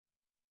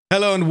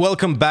Hello and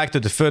welcome back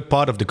to the third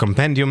part of the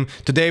compendium.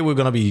 Today we're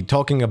going to be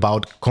talking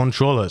about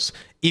controllers.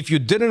 If you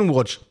didn't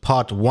watch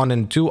part 1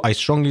 and 2, I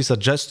strongly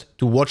suggest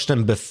to watch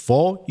them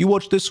before you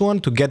watch this one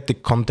to get the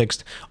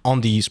context on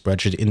the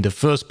spreadsheet in the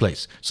first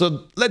place.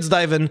 So let's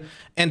dive in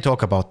and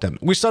talk about them.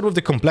 We start with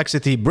the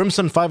complexity.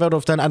 Brimstone 5 out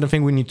of 10. I don't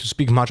think we need to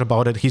speak much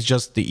about it. He's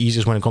just the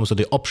easiest when it comes to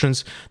the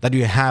options that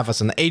you have as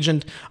an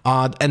agent,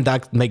 and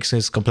that makes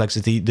his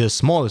complexity the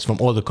smallest from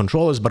all the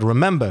controllers. But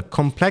remember,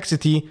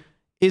 complexity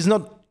is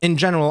not in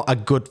general a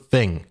good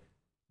thing.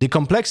 The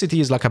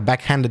complexity is like a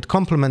backhanded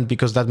compliment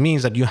because that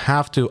means that you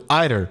have to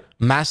either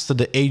master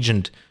the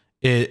agent,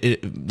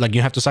 like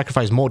you have to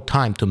sacrifice more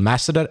time to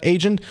master that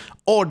agent,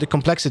 or the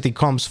complexity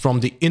comes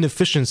from the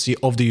inefficiency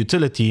of the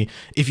utility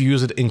if you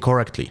use it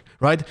incorrectly,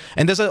 right?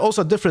 And there's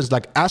also a difference,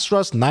 like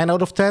Astra's 9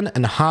 out of 10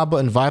 and Harbor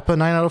and Viper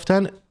 9 out of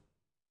 10.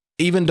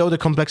 Even though the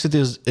complexity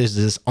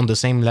is on the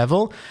same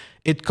level,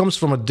 it comes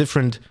from a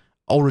different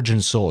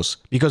origin source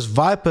because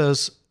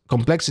Viper's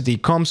complexity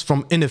comes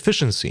from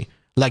inefficiency.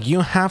 Like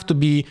you have to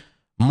be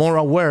more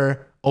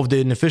aware of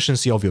the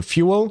inefficiency of your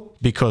fuel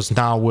because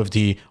now with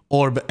the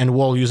orb and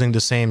wall using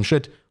the same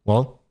shit,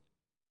 well,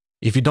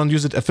 if you don't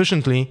use it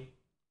efficiently,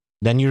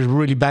 then you're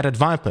really bad at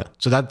Viper.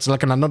 So that's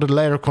like another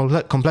layer of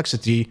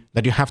complexity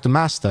that you have to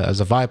master as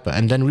a Viper.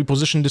 And then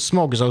reposition the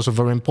smoke is also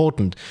very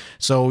important.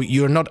 So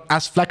you're not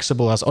as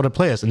flexible as other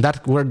players, and that's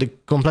where the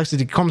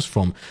complexity comes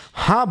from.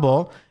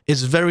 Harbor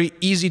is very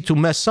easy to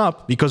mess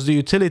up because the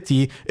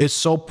utility is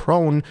so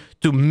prone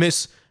to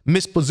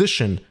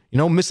misposition, you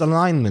know,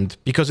 misalignment,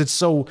 because it's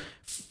so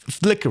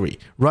flickery,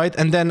 right?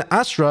 And then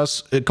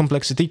Astra's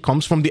complexity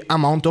comes from the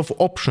amount of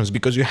options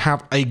because you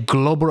have a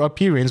global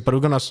appearance, but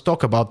we're gonna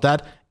talk about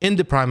that in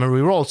the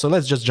primary role. So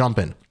let's just jump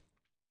in.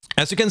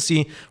 As you can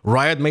see,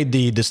 Riot made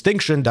the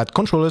distinction that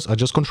controllers are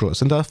just controllers,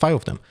 and there are 5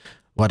 of them.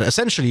 But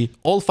essentially,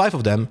 all 5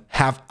 of them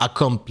have a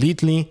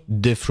completely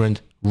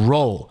different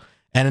role.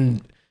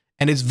 And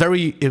it's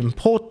very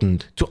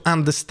important to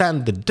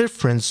understand the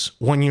difference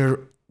when you're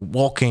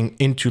walking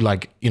into,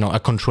 like, you know, a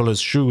controller's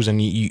shoes, and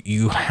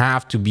you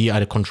have to be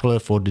a controller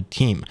for the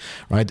team,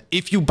 right?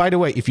 If you, by the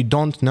way, if you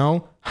don't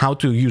know how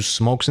to use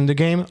smokes in the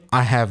game,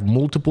 I have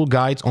multiple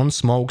guides on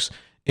smokes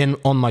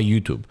on my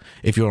YouTube.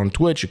 If you're on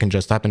Twitch, you can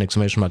just type in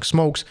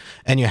 !smokes,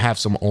 and you have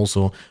some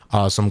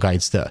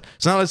guides there.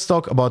 So now let's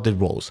talk about the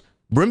roles.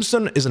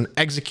 Brimstone is an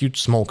execute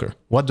smoker.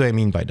 What do I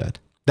mean by that?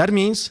 That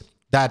means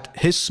that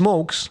his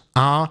smokes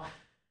are,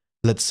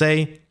 let's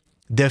say,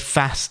 the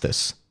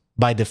fastest.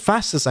 By the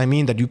fastest, I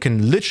mean that you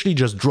can literally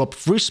just drop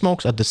 3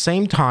 smokes at the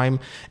same time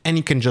and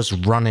you can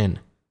just run in,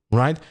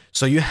 right?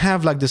 So you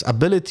have like this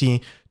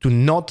ability to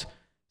not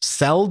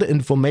sell the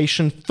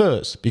information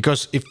first.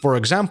 Because if, for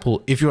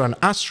example, if you're an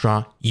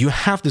Astra, you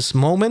have this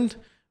moment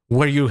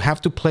where you have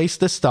to place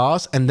the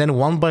stars and then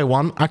one by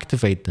one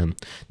activate them.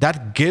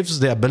 That gives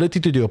the ability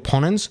to the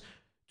opponents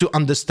to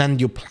understand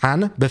your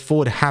plan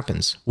before it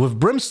happens. With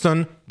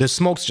Brimstone, the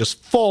smokes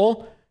just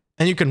fall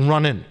and you can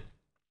run in.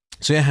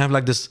 So you have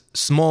like this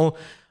small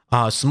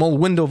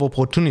window of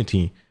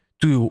opportunity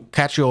to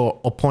catch your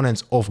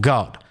opponents off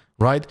guard,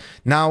 right?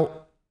 Now,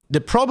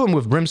 the problem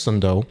with Brimstone,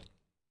 though,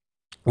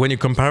 when you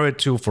compare it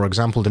to, for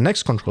example, the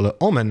next controller,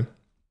 Omen,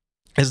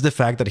 is the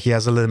fact that he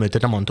has a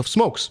limited amount of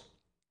smokes.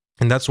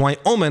 And that's why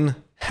Omen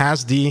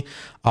has the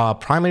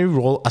primary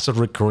role as a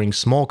recurring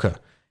smoker.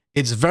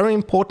 It's very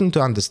important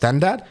to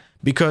understand that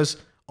because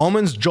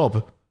Omen's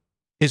job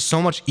is so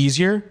much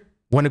easier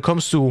when it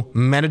comes to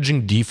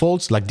managing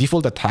defaults. Like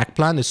default attack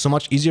plan is so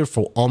much easier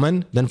for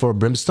Omen than for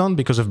Brimstone,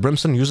 because if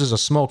Brimstone uses a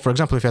smoke, for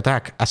example, if you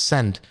attack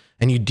Ascent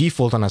and you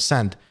default on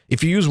Ascent,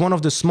 if you use one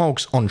of the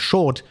smokes on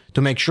short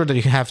to make sure that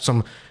you have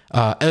some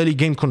early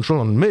game control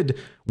on mid,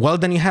 well,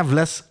 then you have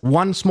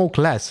one smoke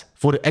less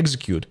for the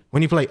execute.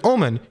 When you play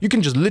Omen, you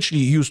can just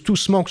literally use 2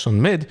 smokes on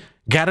mid,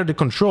 gather the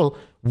control,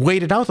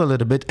 wait it out a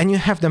little bit, and you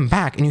have them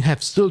back, and you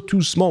have still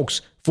 2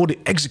 smokes for the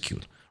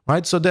execute,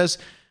 right? So there's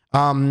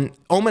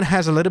Omen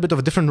has a little bit of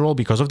a different role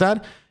because of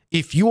that.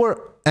 If you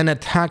are an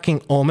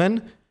attacking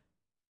Omen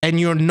and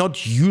you're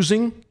not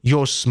using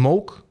your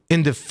smoke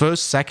in the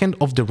first second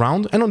of the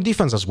round, and on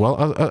defense as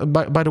well,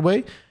 by the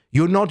way,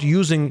 you're not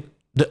using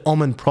the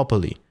Omen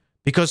properly,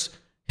 because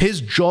his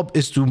job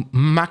is to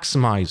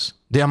maximize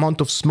the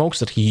amount of smokes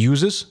that he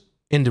uses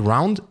in the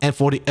round and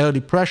for the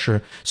early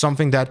pressure,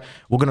 something that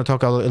we're going to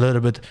talk a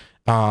little bit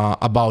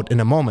about in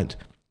a moment.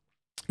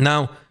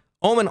 Now,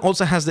 Omen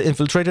also has the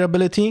infiltrator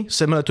ability,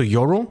 similar to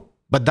Yoru,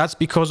 but that's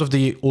because of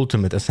the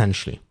ultimate,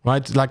 essentially,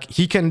 right? Like,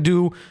 he can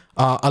do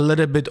a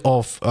little bit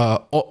of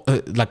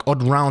like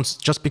odd rounds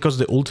just because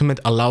the ultimate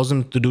allows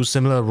him to do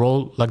similar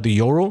role like the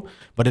Yoru,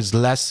 but it's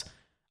less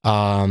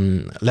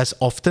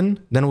often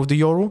than with the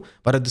Yoru.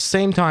 But at the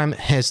same time,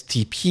 his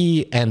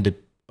TP and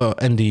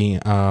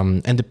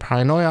the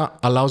paranoia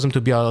allows him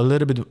to be a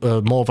little bit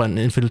more of an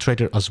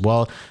infiltrator as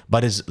well,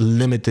 but is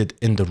limited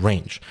in the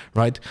range,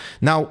 right?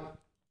 Now,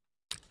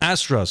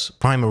 Astra's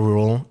primary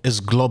role is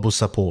global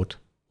support.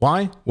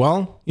 Why?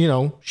 Well, you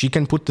know, she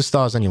can put the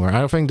stars anywhere.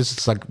 I think this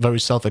is like very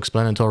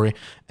self-explanatory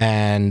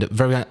and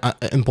very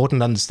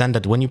important to understand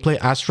that when you play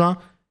Astra,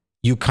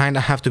 you kind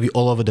of have to be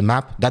all over the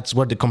map. That's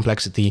where the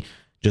complexity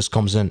just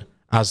comes in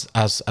as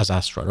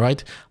Astra,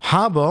 right?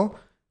 Harbor,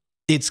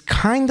 it's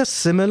kind of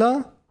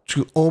similar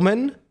to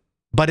Omen,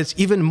 but it's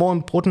even more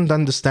important to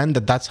understand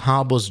that that's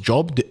Harbor's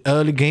job. The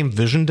early game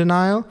vision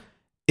denial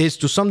is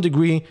to some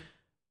degree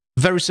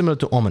very similar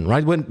to Omen,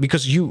 right?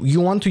 Because you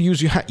want to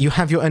use, you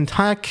have your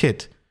entire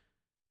kit.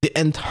 The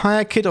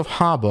entire kit of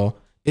Harbor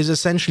is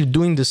essentially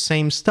doing the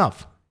same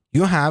stuff.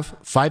 You have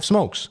 5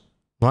 smokes,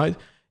 right?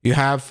 You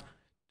have,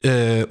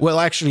 well,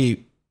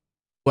 actually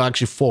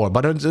 4,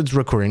 but it's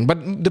recurring.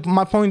 But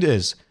my point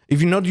is,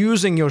 if you're not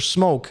using your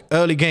smoke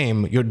early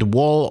game, the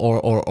wall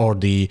or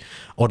the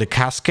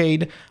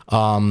cascade,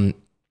 that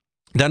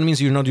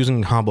means you're not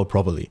using Harbor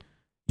properly.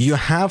 You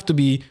have to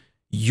be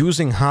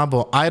using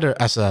Harbor either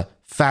as a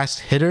fast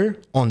hitter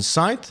on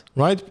site,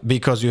 right?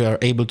 Because you are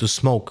able to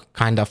smoke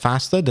kind of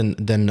faster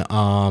than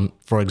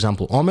for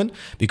example, Omen,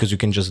 because you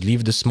can just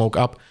leave the smoke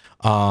up,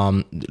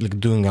 like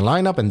doing a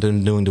lineup and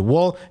then doing the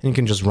wall, and you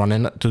can just run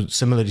in to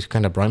similarly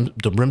kind of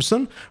the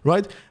Brimstone,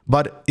 right?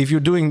 But if you're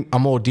doing a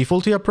more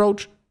defaulty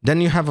approach,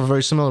 then you have a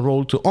very similar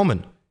role to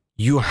Omen.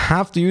 You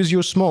have to use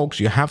your smokes,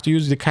 you have to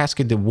use the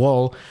cascade, the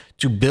wall,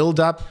 to build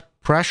up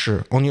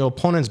pressure on your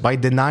opponents by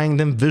denying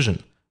them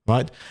vision,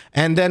 right?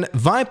 And then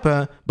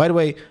Viper, by the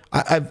way,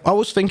 I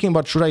was thinking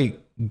about, should I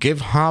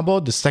give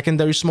Harbor the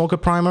secondary smoker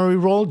primary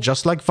role,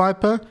 just like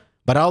Viper?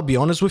 But I'll be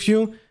honest with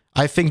you,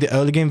 I think the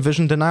early game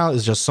vision denial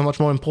is just so much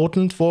more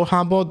important for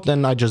Harbor,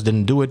 then I just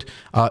didn't do it.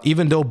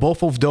 Even though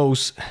both of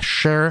those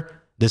share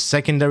the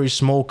secondary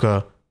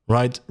smoker,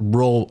 right,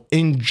 role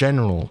in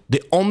general.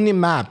 The only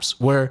maps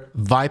where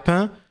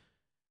Viper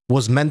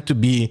was meant to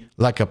be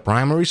like a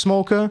primary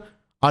smoker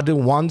are the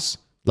ones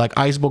like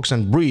Icebox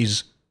and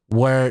Breeze,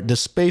 where the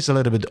space a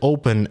little bit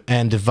open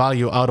and the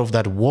value out of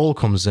that wall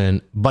comes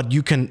in, but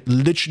you can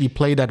literally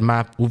play that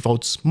map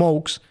without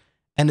smokes,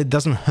 and it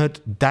doesn't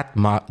hurt that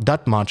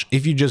much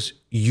if you just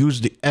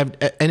use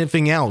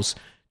anything else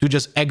to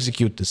just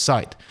execute the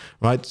site,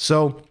 right?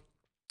 So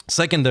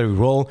secondary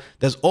role,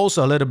 there's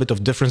also a little bit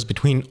of difference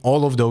between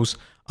all of those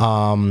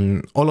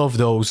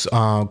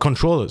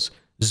controllers.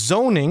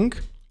 Zoning,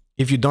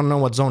 if you don't know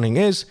what zoning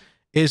is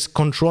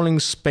controlling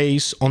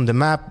space on the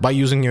map by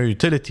using your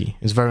utility.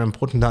 It's very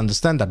important to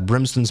understand that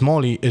Brimstone's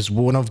Molly is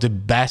one of the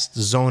best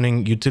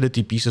zoning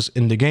utility pieces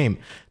in the game.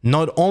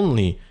 Not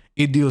only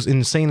it deals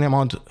insanely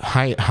amount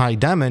high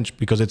damage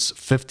because it's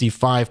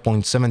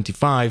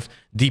 55.75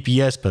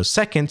 DPS per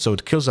second, so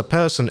it kills a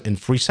person in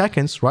 3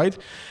 seconds, right?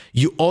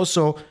 You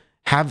also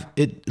have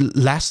it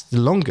last the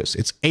longest.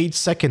 It's 8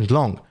 seconds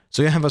long.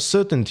 So you have a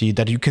certainty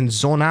that you can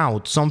zone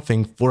out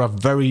something for a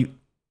very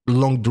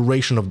long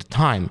duration of the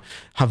time.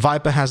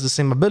 Viper has the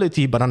same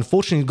ability, but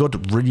unfortunately got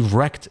really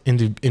wrecked in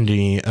the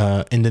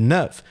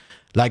nerf.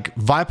 Like,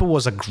 Viper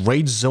was a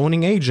great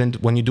zoning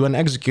agent when you do an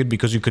execute,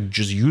 because you could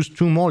just use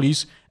 2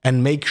 mollies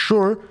and make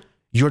sure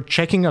you're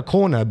checking a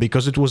corner,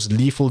 because it was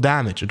lethal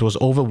damage. It was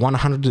over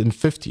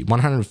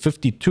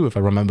 152 if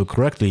I remember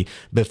correctly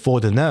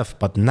before the nerf.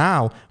 But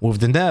now with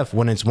the nerf,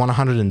 when it's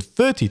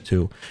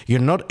 132, you're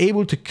not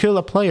able to kill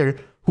a player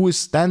who is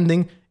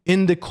standing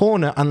in the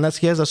corner unless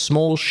he has a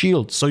small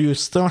shield. So you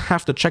still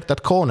have to check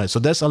that corner. So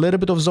there's a little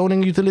bit of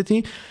zoning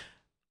utility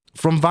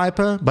from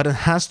Viper, but it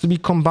has to be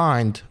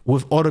combined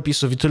with other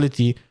pieces of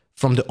utility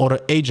from the other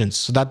agents.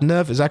 So that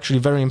nerf is actually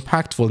very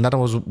impactful, and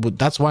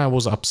that's why I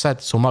was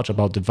upset so much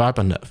about the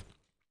Viper nerf.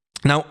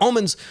 Now,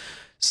 Omen's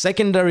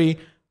secondary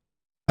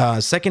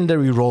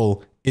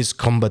role is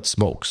combat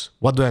smokes.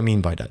 What do I mean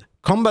by that?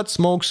 Combat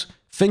smokes,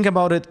 think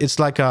about it, it's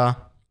like an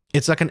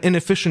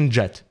inefficient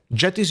Jet.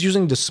 Jet is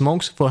using the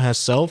smokes for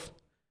herself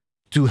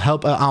to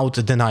help her out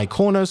to deny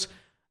corners,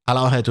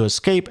 allow her to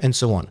escape, and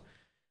so on.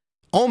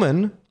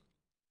 Omen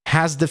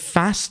has the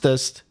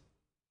fastest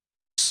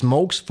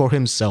smokes for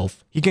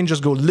himself. He can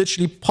just go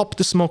literally pop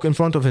the smoke in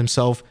front of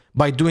himself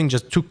by doing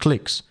just 2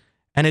 clicks.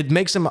 And it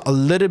makes him a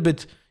little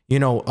bit, you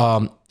know,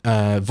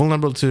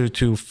 vulnerable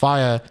to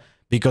fire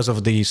because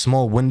of the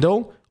small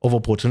window of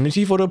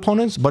opportunity for the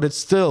opponents, but it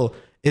still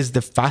is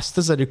the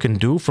fastest that you can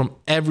do from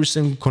every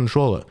single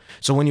controller.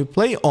 So when you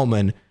play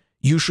Omen,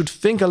 you should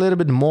think a little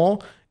bit more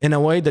in a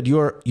way that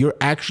you're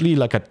actually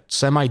like a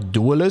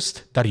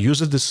semi-duelist that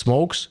uses the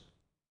smokes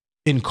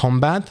in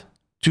combat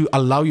to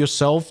allow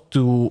yourself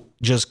to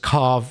just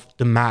carve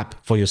the map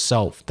for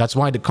yourself. That's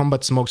why the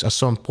combat smokes are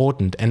so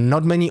important, and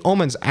not many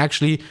Omens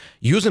actually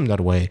use them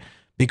that way,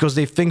 because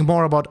they think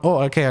more about,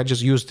 oh, okay, I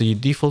just use the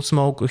default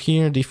smoke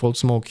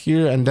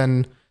here, and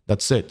then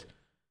that's it.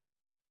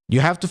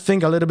 You have to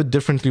think a little bit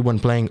differently when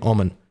playing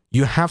Omen.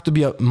 You have to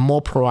be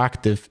more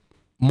proactive,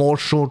 more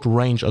short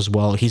range as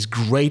well. He's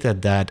great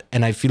at that,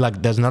 and I feel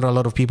like there's not a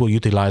lot of people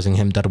utilizing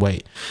him that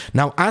way.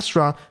 Now,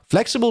 Astra,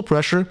 flexible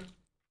pressure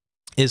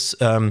is,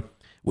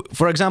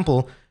 for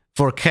example,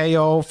 for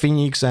KO,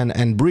 Phoenix,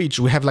 and Breach,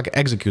 we have like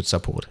execute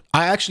support.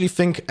 I actually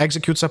think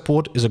execute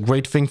support is a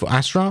great thing for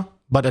Astra,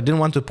 but I didn't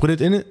want to put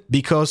it in it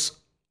because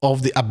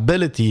of the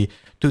ability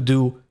to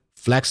do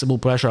flexible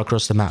pressure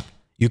across the map.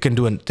 you can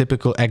do a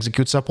typical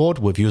execute support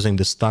with using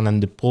the stun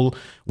and the pull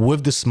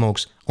with the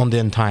smokes on the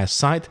entire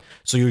site.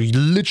 So you're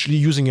literally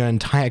using your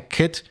entire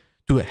kit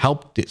to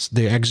help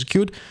the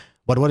execute.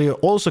 But what you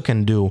also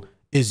can do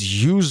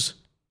is use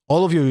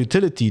all of your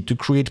utility to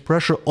create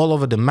pressure all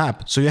over the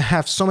map. So you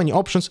have so many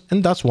options,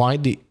 and that's why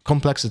the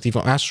complexity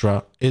for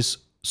Astra is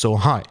so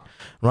high,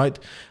 right?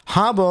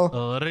 Harbor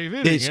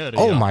is,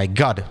 oh my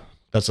god,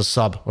 that's a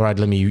sub. All right,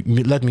 let me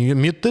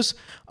mute this.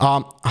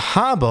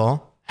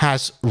 Harbor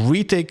has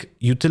retake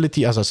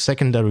utility as a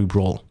secondary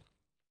role.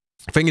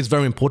 I think it's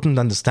very important to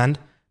understand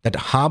that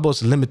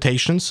Harbor's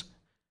limitations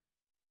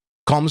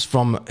comes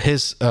from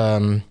his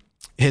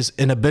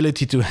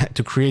inability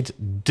to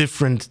create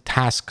different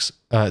tasks.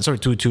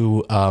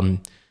 To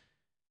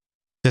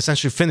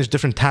essentially finish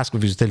different tasks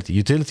with utility.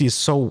 Utility is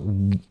so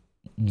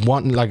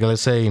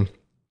let's say,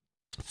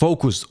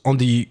 focused on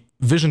the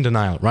vision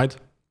denial, right?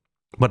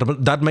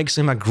 But that makes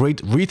him a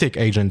great retake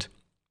agent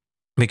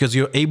because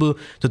you're able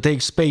to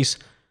take space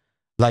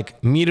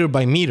like meter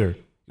by meter.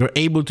 You're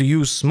able to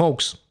use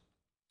smokes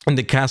in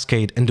the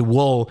cascade and the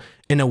wall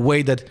in a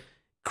way that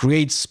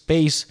creates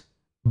space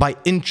by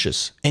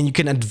inches, and you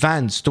can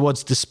advance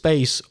towards the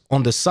space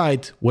on the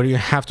side where you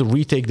have to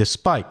retake the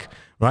spike,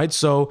 right?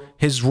 So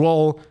his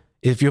role,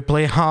 if you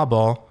play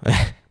Harbor,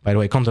 by the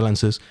way,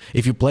 condolences,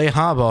 if you play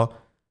Harbor,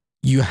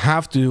 you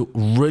have to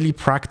really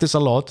practice a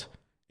lot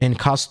in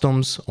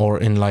customs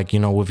or in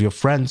with your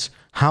friends,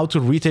 how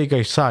to retake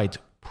a site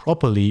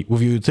properly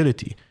with your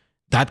utility.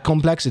 That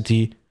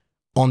complexity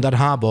on that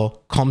Harbor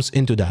comes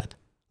into that.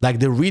 Like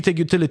the retake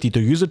utility, to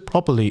use it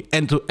properly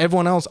and to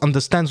everyone else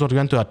understands what you're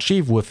going to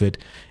achieve with it,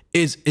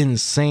 is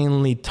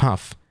insanely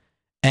tough.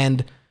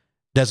 And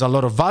there's a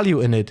lot of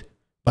value in it,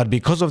 but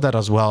because of that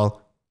as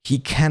well, he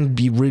can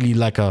be really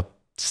like a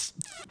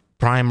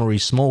primary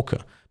smoker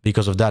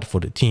because of that for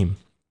the team.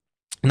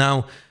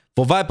 Now,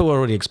 for Viper, we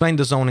already explained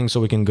the zoning, so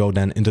we can go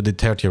then into the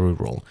tertiary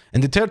role.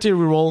 And the tertiary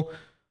role,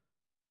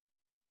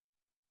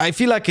 I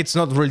feel like it's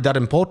not really that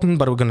important,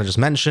 but we're going to just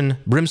mention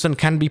Brimstone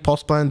can be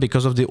post-planned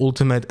because of the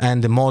ultimate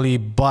and the molly.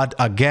 But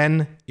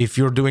again, if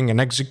you're doing an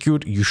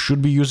execute, you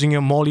should be using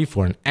your molly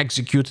for an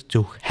execute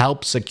to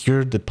help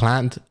secure the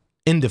plant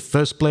in the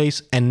first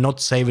place and not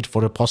save it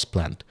for the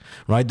post-plant,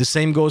 right? The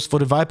same goes for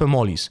the Viper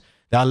mollies.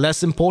 They are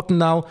less important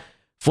now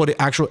for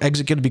the actual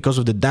execute because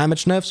of the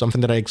damage nerf, something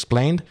that I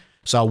explained.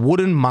 So I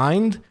wouldn't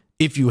mind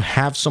if you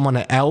have someone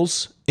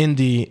else in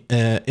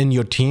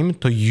your team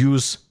to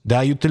use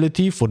their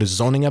utility for the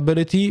zoning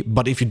ability.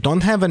 But if you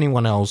don't have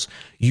anyone else,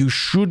 you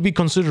should be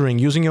considering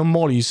using your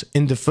mollies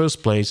in the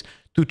first place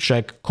to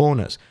check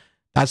corners.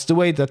 That's the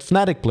way that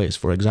Fnatic plays,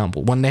 for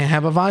example. When they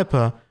have a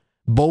Viper,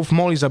 both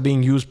mollies are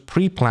being used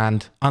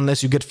pre-planned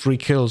unless you get free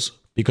kills,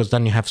 because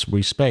then you have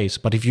free space.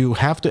 But if you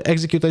have to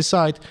execute a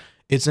site,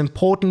 it's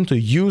important to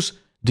use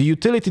the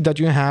utility that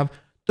you have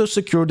to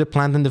secure the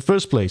plant in the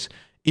first place.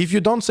 If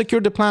you don't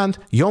secure the plant,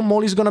 your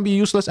molly is going to be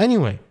useless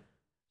anyway.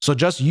 So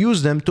just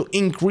use them to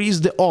increase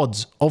the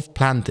odds of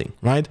planting,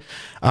 right?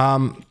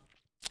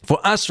 For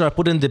Astra, I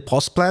put in the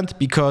post plant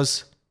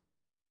because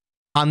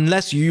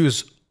unless you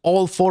use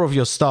all 4 of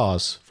your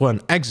stars for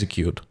an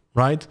execute,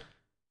 right?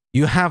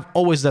 You have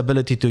always the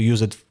ability to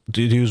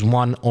use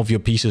one of your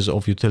pieces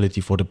of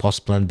utility for the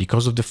post plant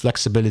because of the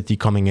flexibility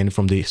coming in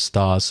from the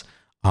stars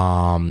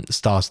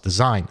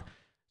design.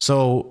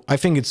 So I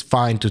think it's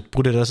fine to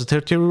put it as a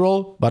tertiary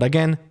role, but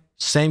again,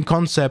 same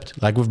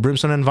concept, like with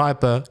Brimstone and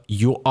Viper,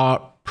 you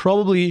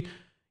probably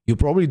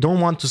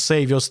don't want to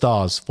save your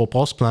stars for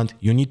post plant.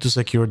 You need to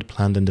secure the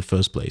plant in the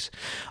first place.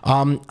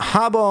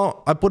 Harbor,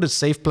 I put it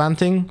safe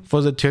planting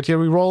for the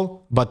tertiary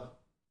role, but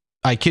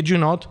I kid you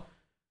not,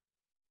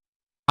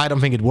 I don't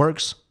think it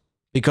works,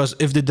 because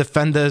if the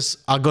defenders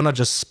are gonna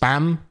just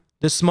spam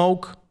the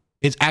smoke,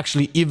 it's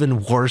actually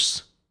even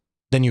worse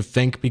than you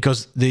think,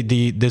 because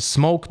the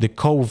smoke, the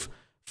cove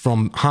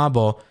from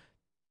Harbor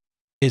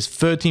is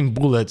 13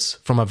 bullets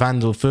from a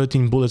Vandal,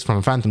 13 bullets from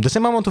a Phantom. The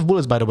same amount of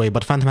bullets, by the way,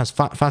 but Phantom has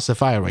faster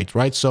fire rate,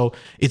 right? So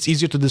it's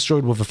easier to destroy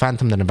it with a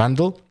Phantom than a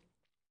Vandal.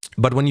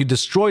 But when you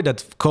destroy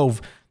that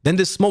cove, then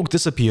the smoke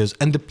disappears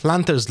and the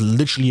planter is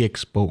literally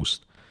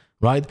exposed,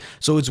 right?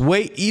 So it's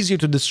way easier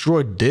to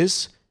destroy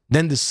this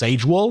than the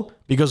Sage Wall,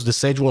 because the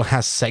Sage Wall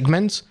has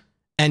segments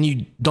and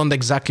you don't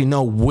exactly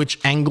know which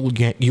angle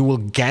you will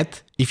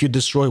get if you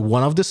destroy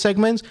one of the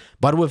segments.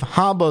 But with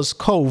Harbor's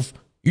Cove,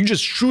 you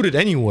just shoot it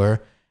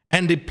anywhere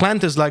and the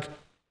plant is like,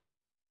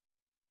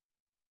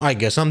 I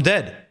guess I'm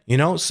dead, you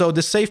know? So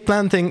the safe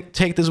planting,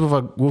 take this with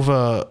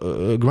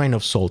a grain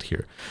of salt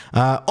here.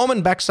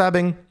 Omen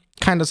backstabbing,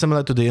 kind of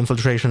similar to the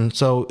infiltration.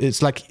 So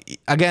it's like,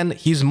 again,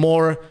 he's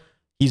more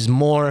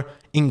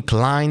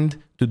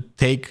inclined to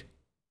take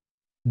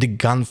the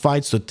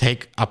gunfights, to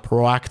take a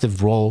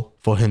proactive role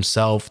for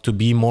himself, to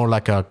be more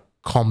like a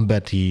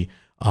combat-y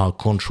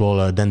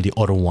controller than the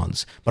other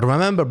ones. But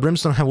remember,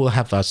 Brimstone will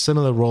have a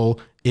similar role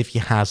if he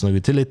has no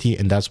utility,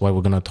 and that's why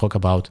we're going to talk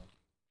about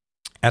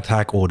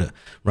attack order.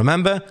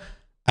 Remember,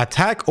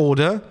 attack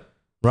order,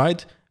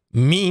 right,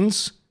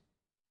 means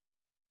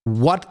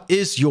what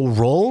is your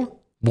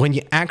role when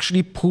you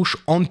actually push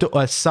onto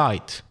a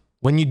site,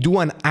 when you do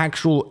an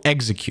actual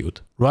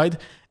execute, right?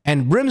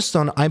 And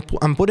Brimstone,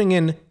 I'm putting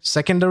in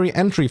secondary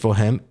entry for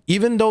him,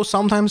 even though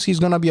sometimes he's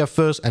gonna be a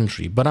first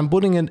entry, but I'm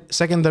putting in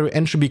secondary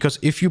entry because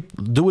if you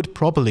do it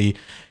properly,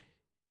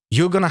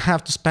 you're gonna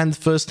have to spend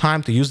first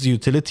time to use the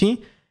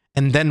utility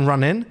and then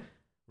run in,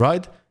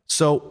 right?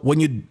 So when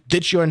you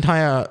ditch your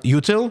entire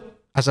util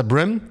as a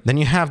Brim, then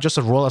you have just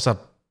a role as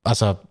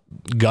a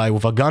guy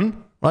with a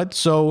gun, right?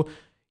 So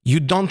you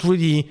don't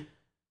really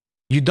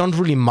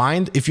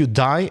mind if you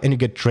die and you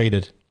get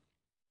traded.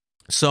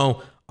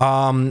 So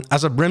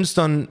as a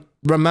Brimstone,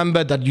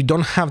 remember that you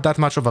don't have that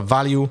much of a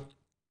value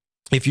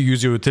if you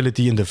use your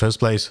utility in the first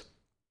place,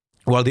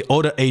 while the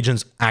other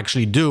agents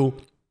actually do,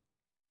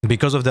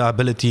 because of their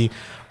ability.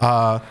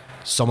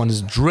 Someone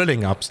is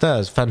drilling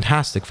upstairs.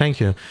 Fantastic, thank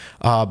you.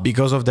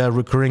 Because of their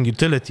recurring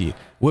utility.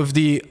 With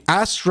the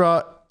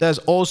Astra, there's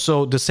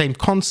also the same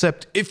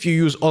concept. If you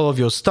use all of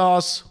your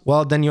stars,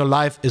 well, then your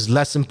life is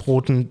less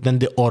important than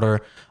the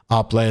other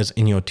players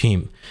in your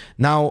team.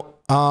 Now,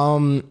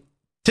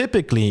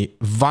 typically,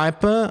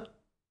 Viper,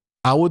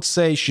 I would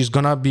say she's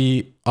gonna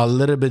be a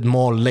little bit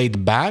more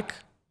laid back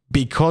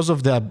because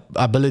of the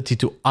ability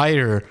to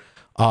either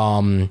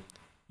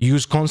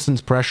use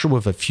constant pressure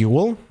with a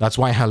fuel. That's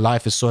why her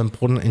life is so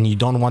important, and you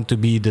don't want to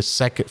be the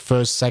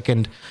first,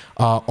 second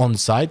on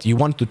site. You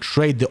want to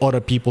trade the other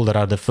people that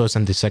are the first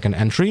and the second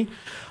entry.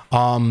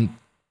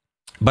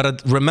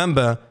 But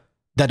remember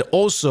that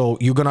also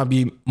you're gonna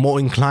be more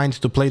inclined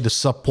to play the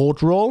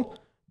support role,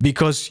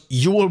 because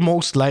you will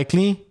most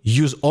likely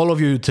use all of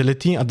your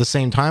utility at the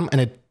same time, and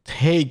it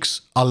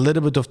takes a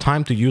little bit of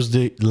time to use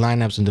the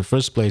lineups in the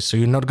first place. So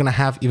you're not gonna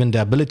have even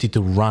the ability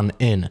to run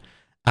in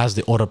as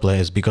the other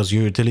players, because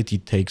your utility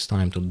takes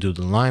time to do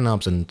the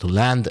lineups and to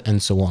land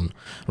and so on,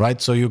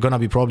 right? So you're gonna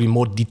be probably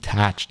more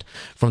detached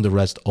from the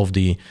rest of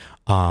the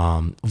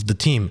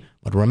team.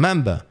 But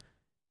remember,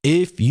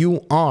 if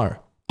you are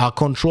a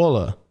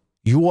controller,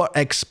 you are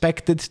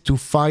expected to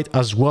fight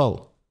as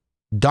well.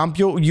 Dump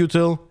your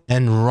util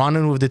and run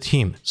in with the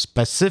team,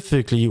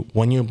 specifically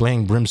when you're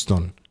playing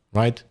Brimstone,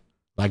 right?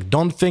 Like,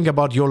 don't think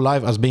about your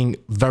life as being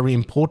very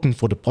important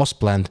for the post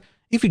plant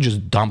if you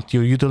just dumped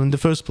your util in the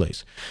first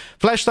place.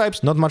 Flash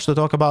types, not much to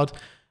talk about.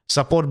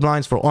 Support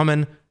blinds for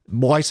Omen.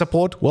 Why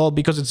support? Well,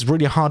 because it's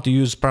really hard to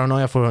use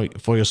Paranoia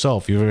for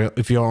yourself.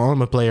 If you're an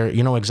Omen player,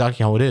 you know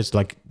exactly how it is.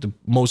 Like, the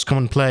most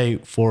common play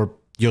for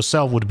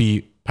yourself would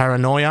be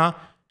Paranoia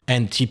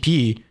and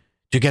TP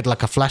to get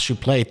like a flashy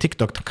play,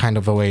 TikTok kind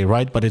of a way,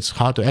 right? But it's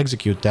hard to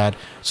execute that.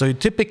 So you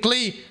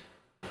typically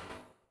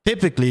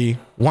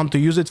want to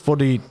use it for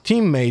the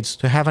teammates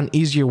to have an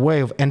easier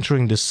way of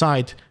entering the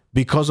site,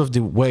 because of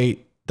the way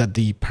that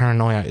the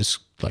Paranoia is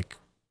like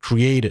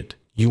created.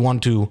 You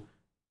want to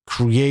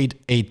create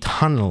a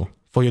tunnel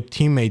for your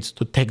teammates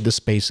to take the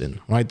space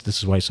in, right? This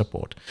is why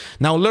support.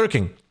 Now,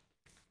 lurking,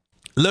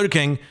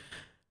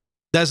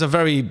 there's a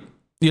very,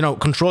 you know,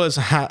 controllers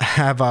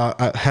have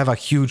a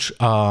huge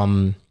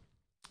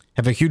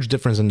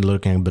difference in the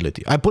lurking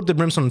ability. I put the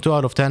Brimstone on 2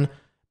 out of 10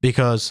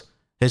 because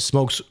his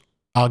smokes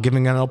are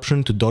giving an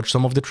option to dodge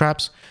some of the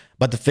traps.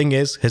 But the thing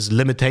is, his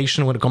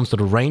limitation when it comes to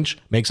the range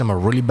makes him a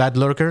really bad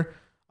lurker.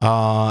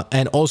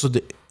 And also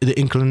the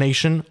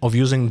inclination of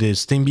using the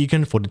steam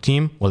beacon for the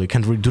team. Well, you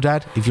can't really do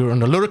that if you're on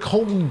the lurk.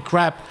 Holy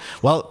crap.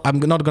 Well, I'm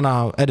not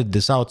gonna edit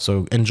this out,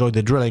 so enjoy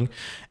the drilling.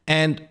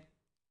 And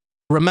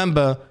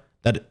remember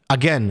that,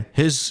 again,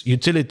 his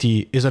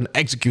utility is an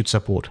execute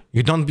support.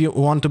 You don't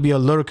want to be a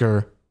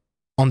lurker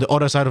on the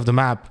other side of the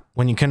map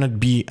when you cannot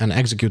be an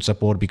execute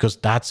support, because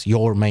that's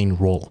your main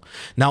role.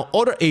 Now,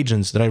 other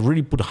agents that I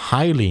really put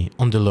highly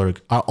on the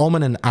lurk are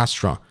Omen and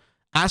Astra.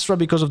 Astra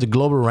because of the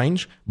global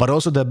range, but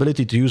also the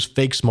ability to use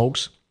fake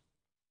smokes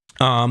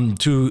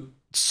to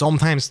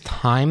sometimes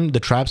time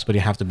the traps, but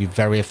you have to be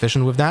very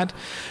efficient with that.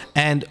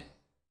 And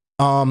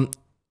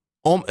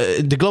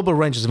the global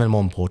range is even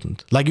more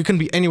important. Like, you can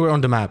be anywhere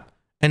on the map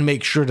and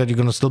make sure that you're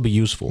going to still be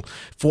useful.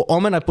 For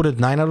Omen, I put it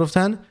 9 out of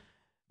 10.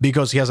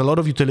 Because he has a lot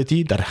of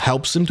utility that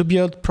helps him to be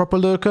a proper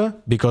lurker,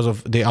 because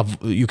of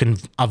you can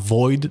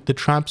avoid the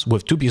traps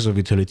with 2 pieces of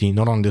utility,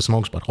 not only the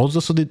smokes, but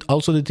also the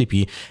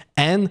TP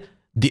and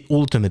the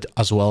ultimate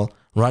as well,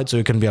 right? So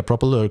you can be a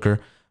proper lurker,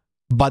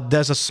 but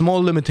there's a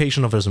small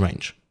limitation of his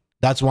range.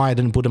 That's why I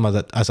didn't put him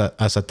as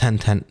a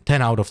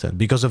 10 out of 10,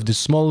 because of the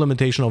small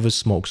limitation of his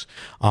smokes.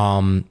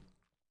 And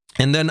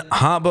then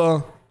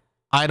Harbor,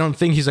 I don't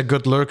think he's a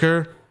good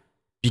lurker,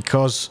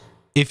 because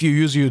if you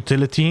use your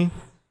utility,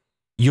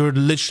 you're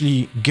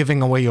literally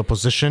giving away your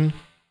position.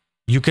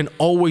 You can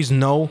always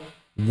know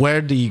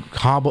where the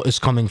harbor is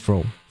coming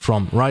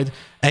from, right?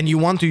 And you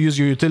want to use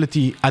your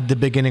utility at the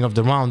beginning of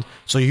the round,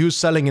 so you're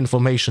selling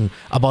information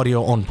about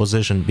your own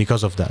position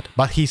because of that.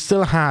 But he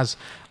still has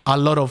a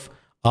lot of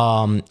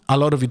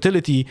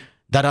utility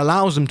that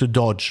allows him to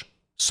dodge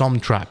some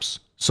traps.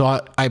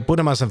 So I put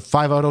him as a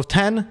 5 out of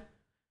 10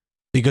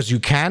 because you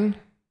can,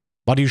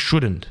 but you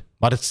shouldn't.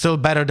 But it's still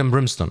better than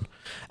Brimstone.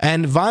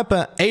 And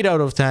Viper, 8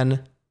 out of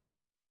 10.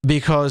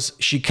 Because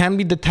she can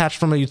be detached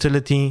from a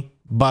utility,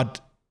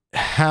 but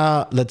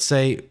her, let's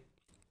say,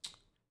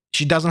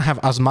 she doesn't have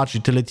as much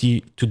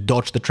utility to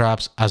dodge the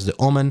traps as the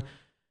Omen,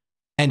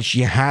 and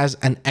she has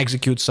an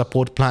execute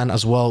support plan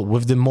as well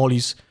with the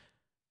mollies.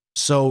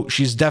 So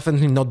she's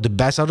definitely not the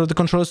best out of the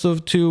controllers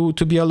to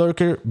be a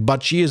lurker,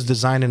 but she is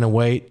designed in a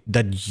way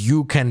that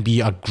you can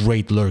be a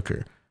great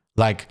lurker.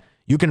 Like,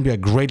 you can be a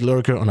great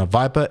lurker on a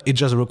Viper. It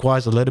just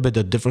requires a little bit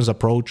of different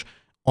approach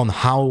on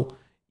how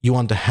you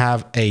want to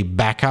have a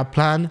backup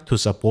plan to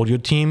support your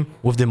team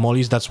with the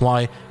mollies. That's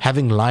why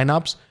having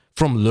lineups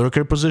from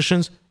lurker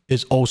positions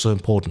is also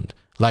important.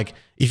 Like,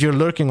 if you're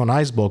lurking on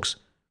Icebox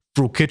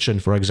through Kitchen,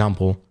 for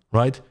example,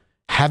 right?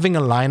 Having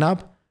a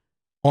lineup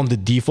on the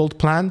default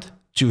plant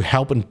to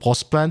help in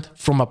post plant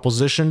from a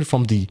position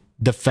from the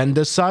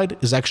defender side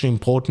is actually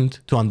important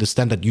to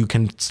understand that you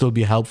can still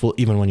be helpful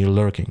even when you're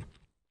lurking,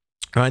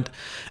 right?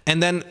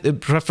 And then the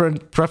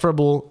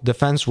preferable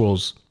defense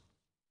roles.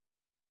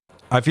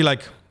 I feel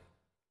like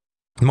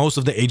most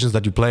of the agents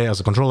that you play as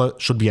a controller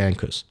should be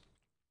anchors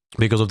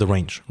because of the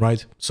range,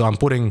 right? So I'm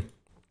putting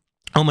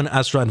Omen,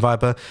 Astra, and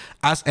Viper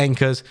as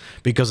anchors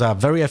because they are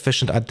very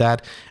efficient at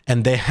that,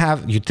 and they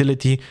have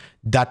utility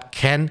that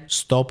can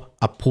stop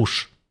a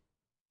push.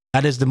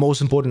 That is the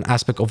most important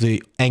aspect of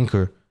the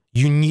anchor.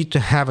 You need to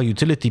have a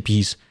utility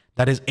piece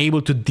that is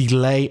able to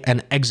delay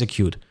and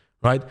execute,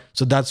 right?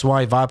 So that's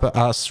why Viper,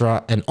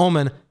 Astra, and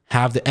Omen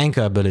have the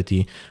anchor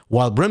ability,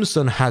 while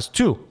Brimstone has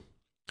two,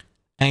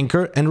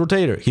 anchor and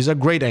rotator. He's a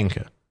great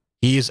anchor.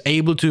 He is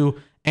able to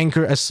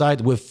anchor a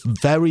site with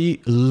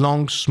very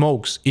long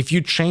smokes. If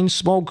you chain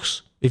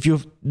smokes, if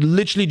you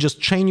literally just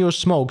chain your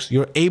smokes,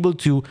 you're able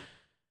to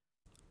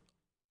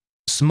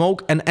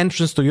smoke an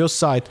entrance to your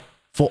site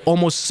for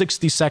almost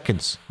 60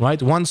 seconds,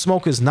 right? One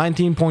smoke is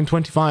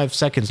 19.25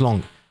 seconds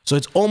long. So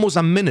it's almost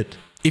a minute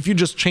if you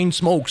just chain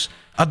smokes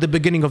at the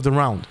beginning of the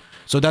round.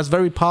 So that's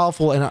very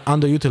powerful and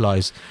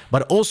underutilized.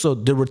 But also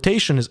the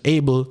rotation is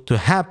able to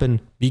happen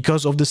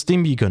because of the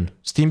Steam Beacon.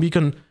 Steam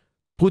Beacon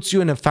puts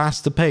you in a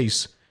faster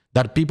pace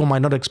that people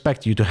might not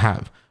expect you to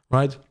have,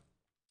 right?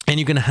 And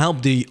you can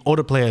help the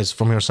other players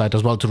from your side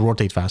as well to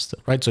rotate faster,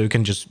 right? So you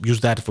can just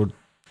use that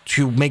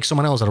to make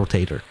someone else a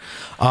rotator.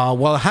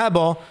 While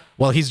Harbor,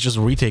 well, he's just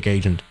a retake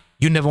agent.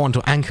 You never want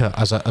to anchor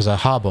as a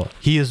Harbor.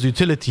 His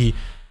utility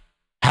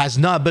has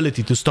no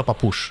ability to stop a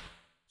push.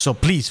 So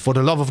please, for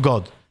the love of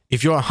God,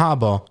 if you're a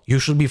Harbor, you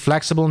should be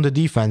flexible in the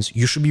defense.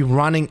 You should be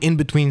running in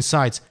between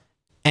sides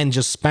and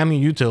just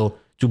spamming util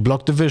to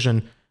block the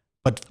vision.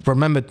 But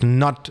remember to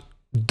not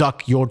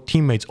duck your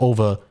teammates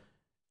over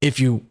if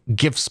you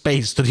give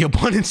space to the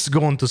opponents to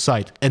go onto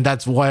site. And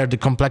that's where the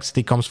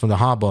complexity comes from the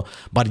Harbor.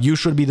 But you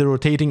should be the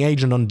rotating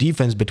agent on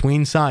defense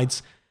between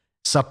sides,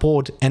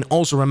 support, and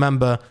also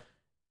remember,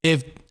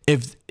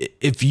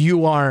 if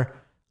you are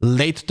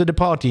late to the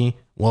party,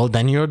 well,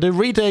 then you're the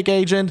retake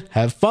agent.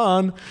 Have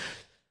fun.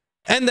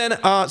 And then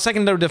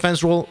secondary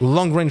defense role,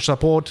 long range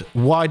support.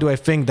 Why do I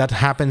think that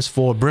happens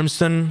for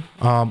Brimstone?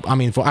 I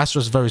mean, for Astra,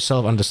 it's very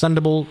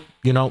self-understandable.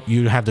 You know,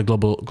 you have the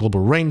global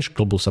range,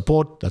 global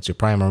support. That's your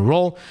primary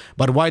role.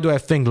 But why do I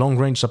think long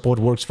range support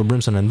works for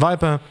Brimstone and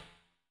Viper?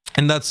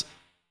 And that's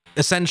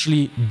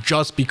essentially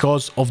just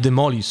because of the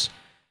mollies.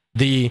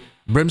 The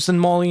Brimstone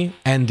molly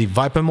and the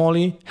Viper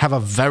molly have a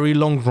very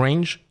long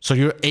range, so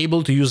you're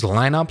able to use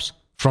lineups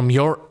from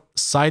your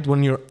side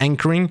when you're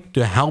anchoring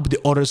to help the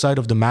other side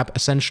of the map,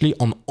 essentially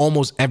on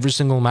almost every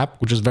single map,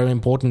 which is very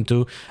important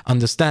to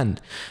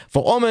understand.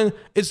 For Omen,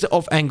 it's the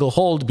off-angle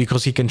hold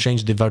because he can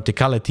change the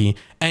verticality,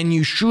 and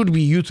you should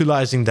be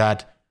utilizing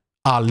that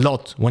a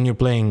lot when you're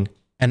playing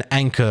an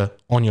anchor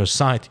on your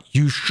side.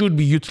 You should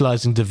be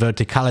utilizing the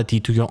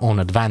verticality to your own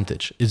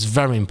advantage. It's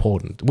very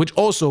important, which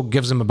also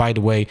gives him, by the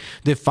way,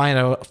 the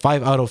 5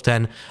 out of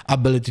 10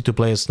 ability to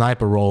play a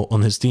sniper role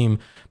on his team,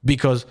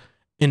 because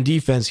in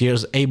defense, he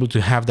is able to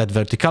have that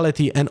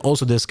verticality and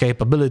also the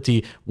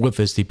escapability with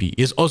his TP.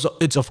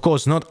 It's of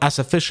course not as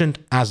efficient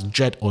as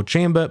Jet or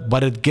Chamber,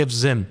 but it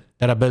gives him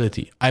that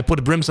ability. I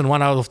put Brimstone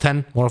 1 out of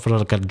 10, more of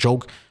like a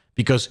joke,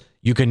 because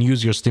you can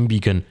use your Steam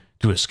Beacon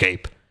to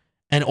escape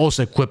and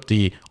also equip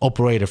the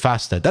operator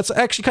faster. That's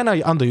actually kind of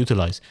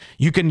underutilized.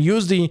 You can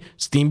use the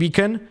Steam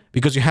Beacon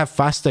because you have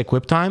faster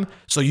equip time,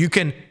 so you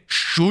can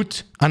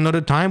shoot another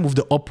time with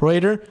the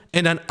operator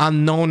in an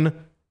unknown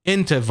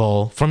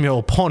interval from your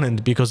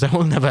opponent because they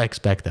will never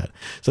expect that.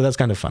 So that's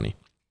kind of funny.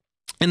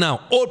 And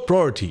now, odd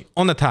priority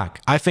on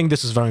attack. I think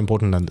this is very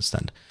important to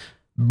understand.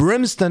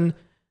 Brimstone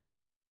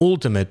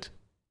ultimate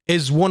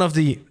is one of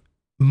the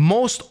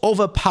most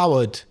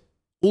overpowered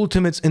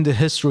ultimates in the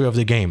history of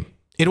the game.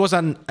 It was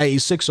a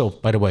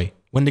 6-orb, by the way.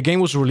 When the game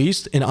was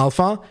released in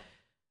alpha,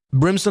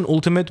 Brimstone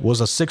ultimate was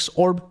a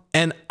 6-orb,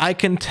 and I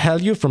can tell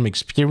you from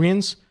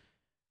experience,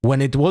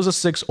 when it was a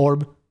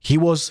 6-orb, he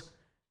was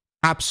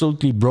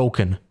absolutely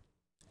broken.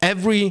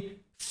 Every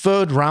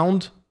third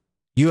round,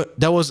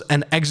 there was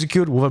an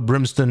execute with a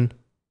Brimstone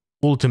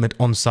ultimate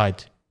on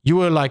site. You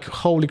were like,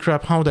 holy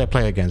crap, how do I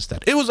play against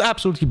that? It was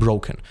absolutely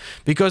broken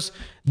because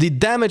the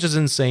damage is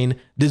insane,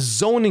 the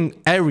zoning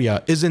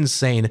area is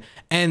insane,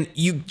 and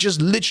you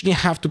just literally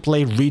have to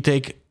play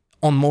retake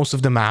on most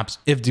of the maps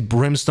if the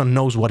Brimstone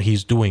knows what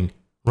he's doing,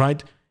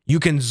 right? You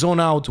can zone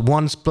out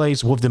one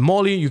place with the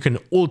molly, you can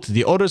ult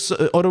the other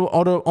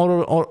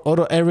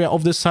area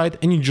of the site,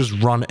 and you just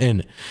run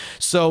in.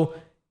 So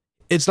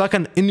it's like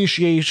an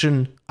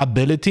initiation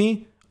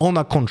ability on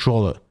a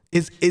controller.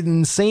 It's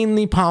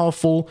insanely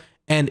powerful,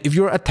 and if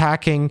you're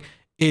attacking,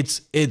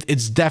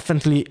 it's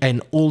definitely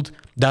an ult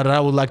that I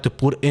would like to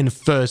put in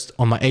first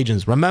on my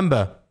agents.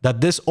 Remember that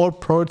this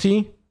orb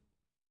priority,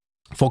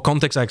 for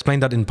context, I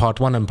explained that in part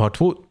 1 and part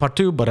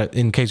 2, but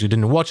in case you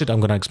didn't watch it, I'm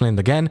going to explain it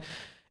again.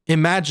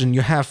 Imagine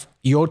you have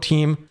your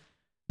team,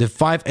 the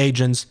 5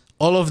 agents,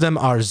 all of them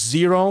are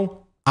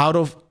 0 out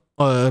of,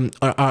 are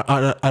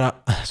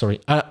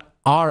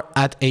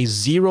at a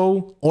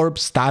 0 orb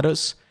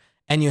status,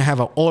 and you have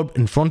an orb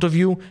in front of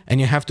you, and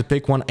you have to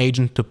pick one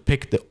agent to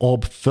pick the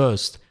orb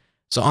first.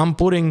 So I'm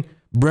putting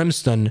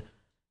Brimstone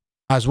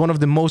as one of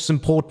the most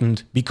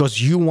important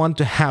because you want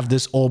to have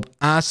this orb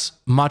as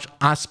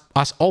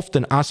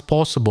often as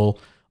possible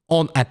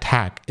on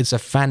attack. It's a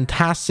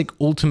fantastic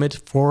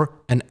ultimate for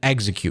an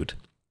execute.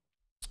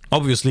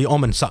 Obviously,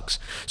 Omen sucks,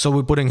 so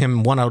we're putting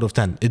him 1 out of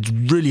 10. It's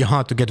really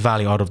hard to get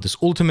value out of this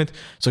ultimate,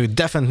 so you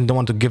definitely don't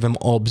want to give him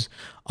orbs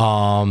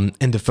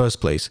in the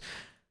first place.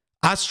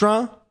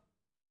 Astra,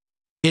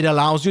 it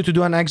allows you to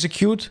do an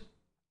execute,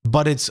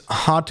 but it's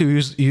hard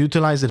to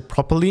utilize it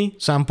properly,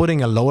 so I'm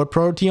putting a lower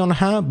priority on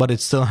her, but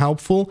it's still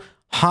helpful.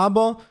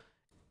 Harbor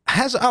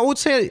has, I would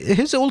say,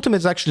 his ultimate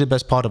is actually the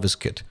best part of his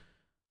kit.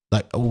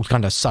 Like, it would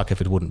kind of suck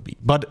if it wouldn't be,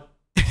 but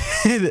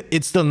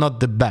it's still not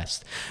the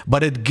best.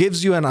 But it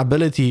gives you an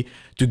ability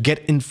to get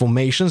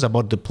informations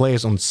about the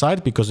players on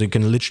site because you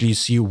can literally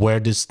see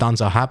where these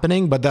stunts are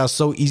happening, but they're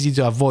so easy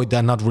to avoid,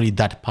 they're not really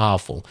that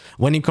powerful.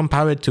 When you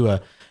compare it to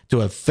a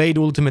Fade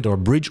ultimate or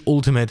Bridge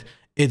ultimate,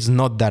 it's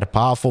not that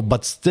powerful,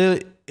 but still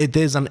it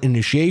is an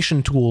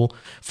initiation tool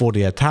for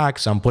the attack,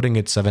 so I'm putting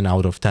it 7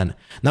 out of 10.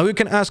 Now you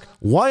can ask,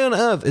 why on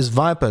earth is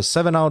Viper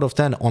 7 out of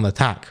 10 on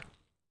attack?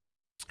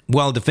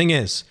 Well, the thing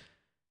is,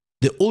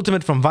 the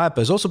ultimate from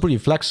Viper is also pretty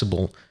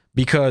flexible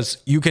because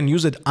you can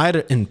use it either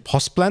in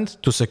post-plant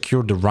to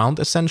secure the round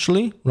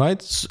essentially,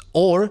 right?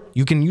 Or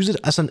you can use it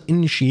as an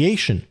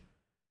initiation.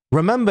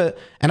 Remember,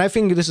 and I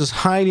think this is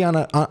highly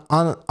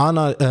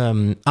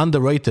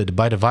underrated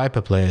by the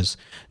Viper players,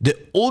 the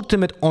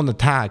ultimate on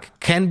attack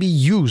can be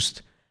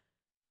used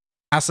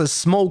as a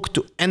smoke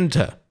to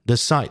enter the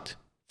site.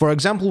 For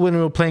example, when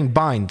we were playing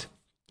Bind,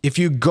 if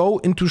you go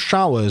into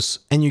showers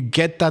and you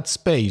get that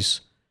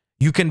space,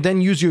 you can then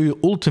use your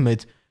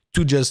ultimate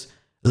to just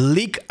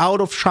leak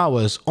out of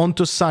showers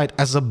onto site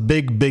as a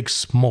big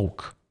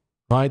smoke,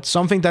 right?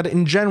 Something that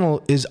in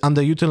general is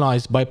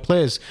underutilized by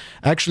players.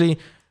 Actually,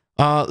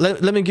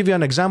 let me give you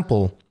an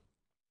example.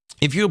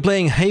 If you're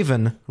playing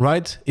Haven,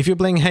 right? If you're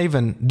playing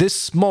Haven, this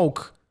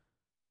smoke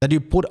that you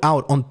put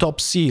out on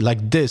top C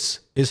like this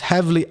is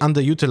heavily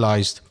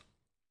underutilized,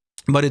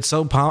 but it's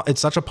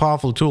such a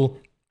powerful tool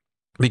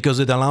because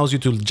it allows you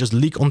to just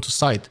leak onto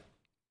site.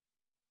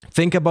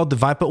 Think about the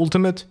Viper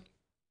ultimate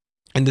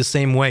in the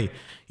same way.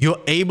 You're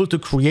able to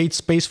create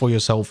space for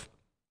yourself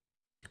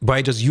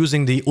by just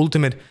using the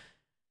ultimate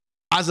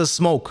as a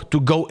smoke to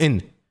go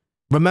in.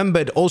 Remember,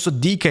 it also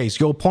decays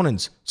your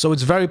opponents, so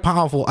it's very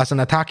powerful as an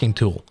attacking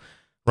tool,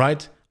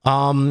 right?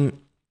 And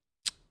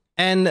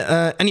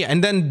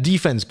then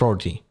defense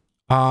priority.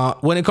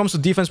 When it comes to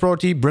defense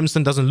priority,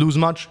 Brimstone doesn't lose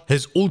much.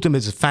 His ultimate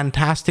is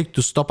fantastic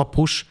to stop a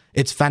push.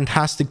 It's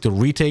fantastic to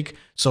retake.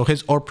 So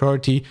his orb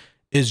priority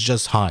is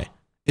just high.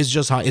 It's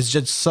just high. It's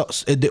just so,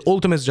 the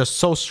ultimate is just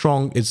so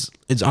strong. It's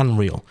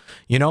unreal.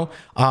 You know,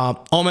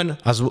 Omen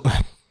as well.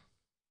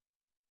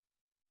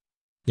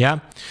 Yeah.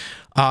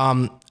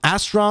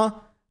 Astra,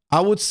 I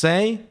would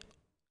say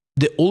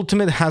the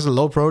ultimate has a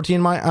low priority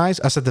in my eyes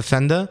as a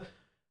defender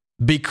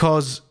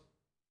because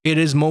it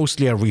is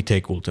mostly a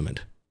retake ultimate.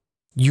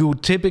 You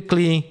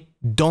typically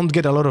don't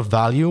get a lot of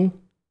value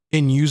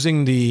in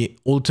using the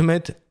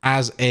ultimate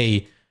as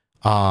a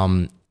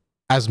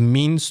as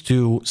means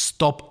to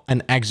stop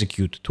and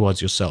execute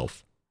towards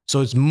yourself.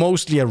 So it's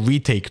mostly a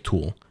retake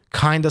tool,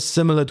 kind of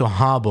similar to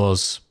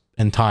Harbor's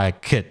entire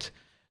kit.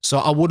 So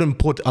I wouldn't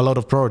put a lot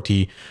of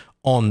priority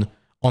on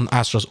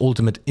Astra's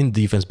ultimate in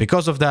defense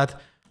because of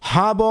that.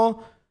 Harbor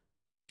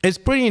is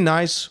pretty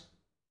nice.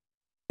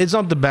 It's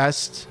not the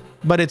best,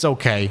 but it's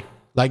okay.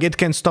 Like, it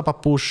can stop a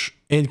push,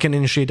 it can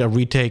initiate a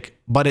retake,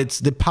 but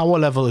the power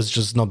level is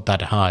just not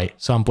that high.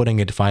 So I'm putting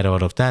it 5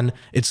 out of 10.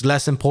 It's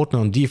less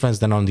important on defense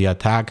than on the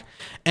attack.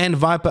 And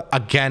Viper,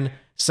 again,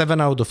 7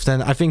 out of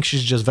 10. I think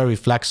she's just very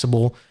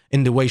flexible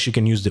in the way she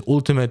can use the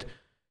ultimate.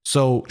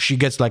 So she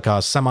gets like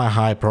a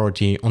semi-high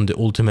priority on the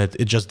ultimate.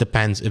 It just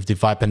depends if the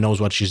Viper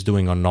knows what she's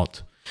doing or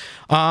not.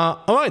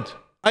 All right,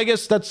 I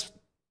guess that's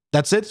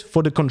it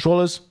for the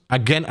controllers.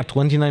 Again, a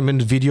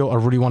 29-minute video. I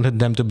really wanted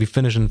them to be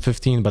finished in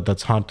 15, but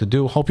that's hard to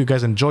do. Hope you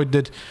guys enjoyed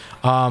it.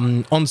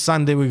 On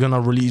Sunday, we're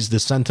gonna release the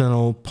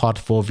Sentinel Part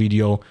 4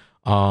 video,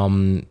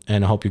 and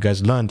I hope you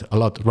guys learned a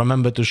lot.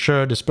 Remember to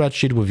share the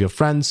spreadsheet with your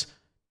friends.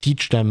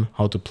 Teach them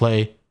how to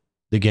play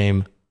the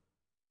game,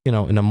 you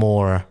know, in a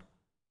more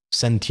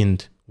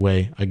sentient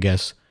way, I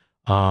guess.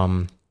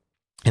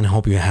 And I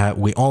hope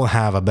we all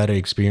have a better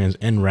experience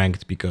in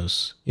ranked,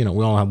 because, you know,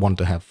 we all want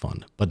to have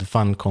fun, but the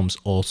fun comes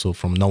also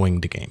from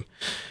knowing the game.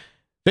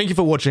 Thank you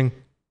for watching.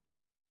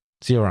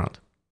 See you around.